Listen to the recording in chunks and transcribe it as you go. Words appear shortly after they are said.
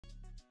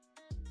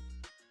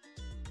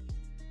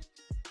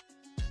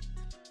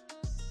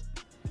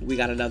We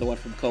got another one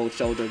from Cold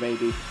Shoulder,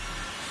 baby.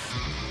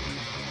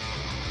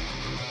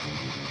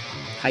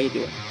 How you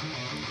doing?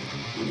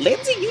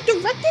 Lindsay, you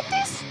directed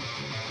this?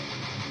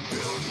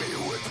 Build me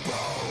with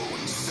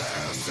bones,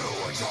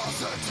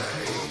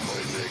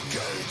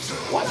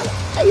 What?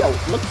 Hey, yo,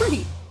 look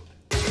pretty.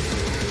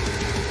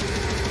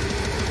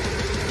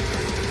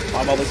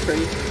 I'm always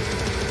pretty.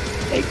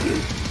 Thank you.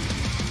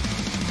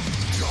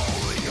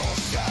 Calling all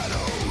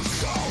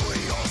shadows,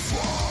 calling all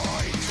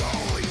swine,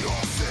 calling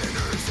all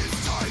sinners,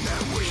 it's time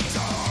that we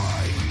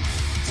die.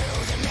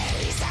 Through the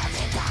maze of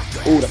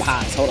hypocrisy. Ooh, the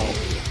highs, hold on.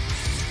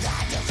 The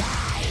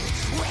divine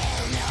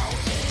will know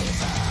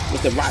evil.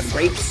 With the rotten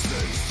grapes.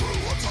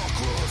 Through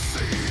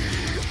autocracy.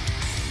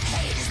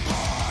 Hate is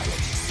born,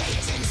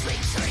 Satan's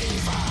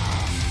retrieval.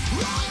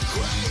 Run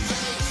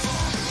craving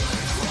for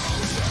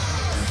closure.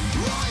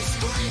 Rise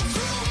scream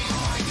through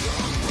my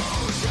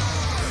composure.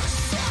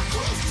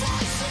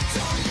 Sacrifice a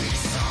tiny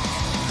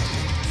son.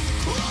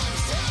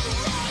 Until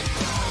I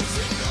bow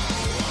to no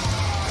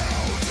one.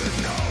 Bow to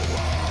no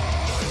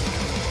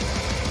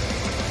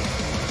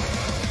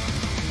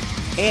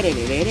Edit.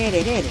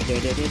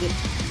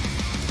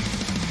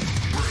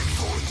 Bring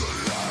forth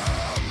the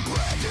lamb,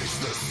 brandish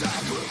the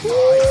sacrifice.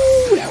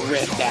 Ooh, that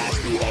riff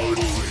nasty, baby. Of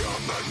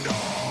the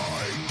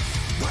night.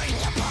 Bring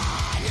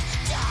upon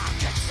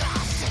dark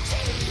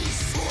atrocities.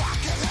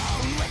 Walk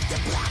alone with the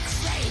black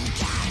flame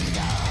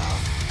candle.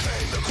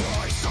 Pay the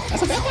price of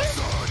That's a bad one?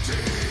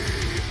 atrocity.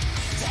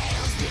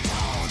 Tales be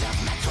told of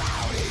my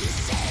Crowley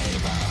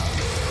sable.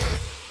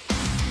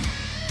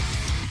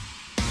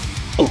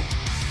 Oh.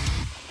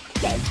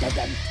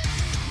 Done.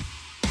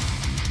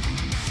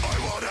 I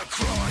wanna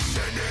crush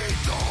and eat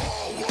the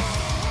whole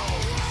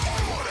world. I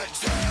wanna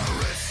tear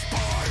its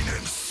spine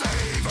and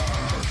savor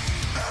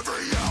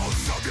every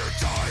ounce of your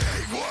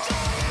dying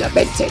world.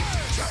 Demented.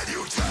 Can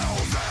you tell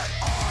that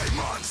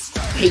I'm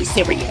unstable? He's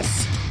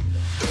serious.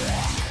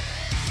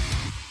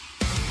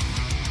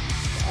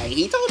 Hey,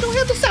 he told you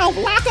himself,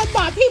 lock up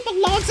my people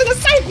belongs in a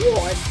psych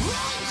ward.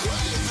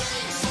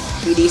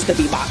 He needs to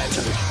be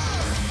monitored.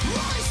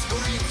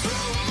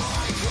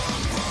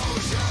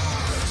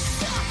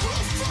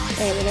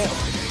 Hey.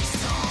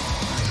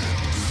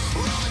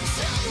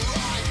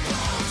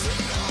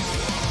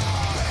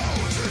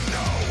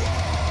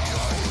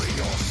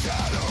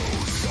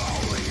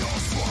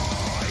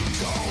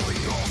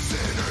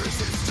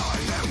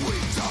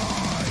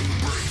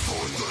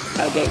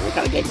 What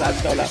kind of game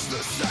guys don't know?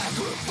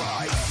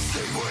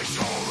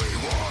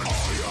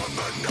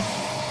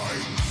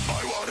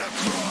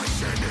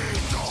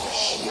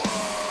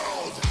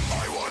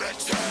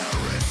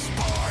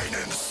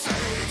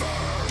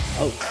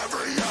 Oh.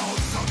 Every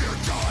ounce of your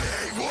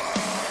dying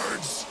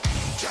words.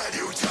 Can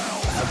you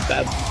tell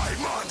that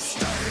I'm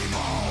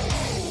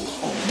unstable?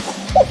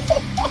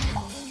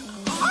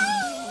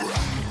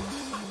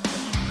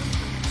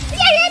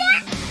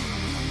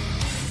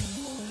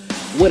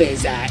 What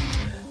is that?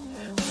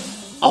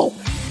 Oh.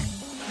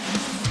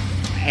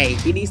 Hey,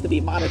 he needs to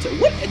be monitored.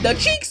 What? The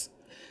cheeks?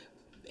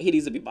 He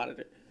needs to be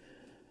monitored.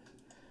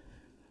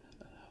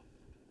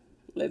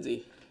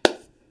 Lindsay.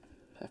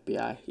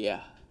 FBI,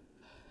 yeah.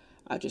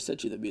 I just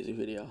sent you the music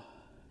video.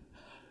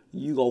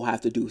 You gonna have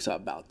to do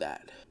something about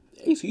that.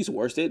 He's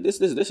worse than this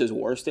is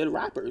worse than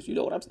rappers. You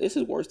know what I'm saying? This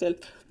is worse than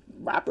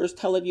rappers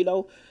telling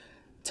about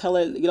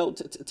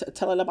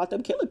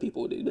them killing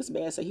people. This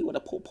man said he wanna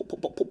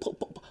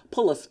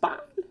pull a spine.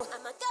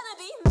 I'm not gonna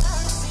be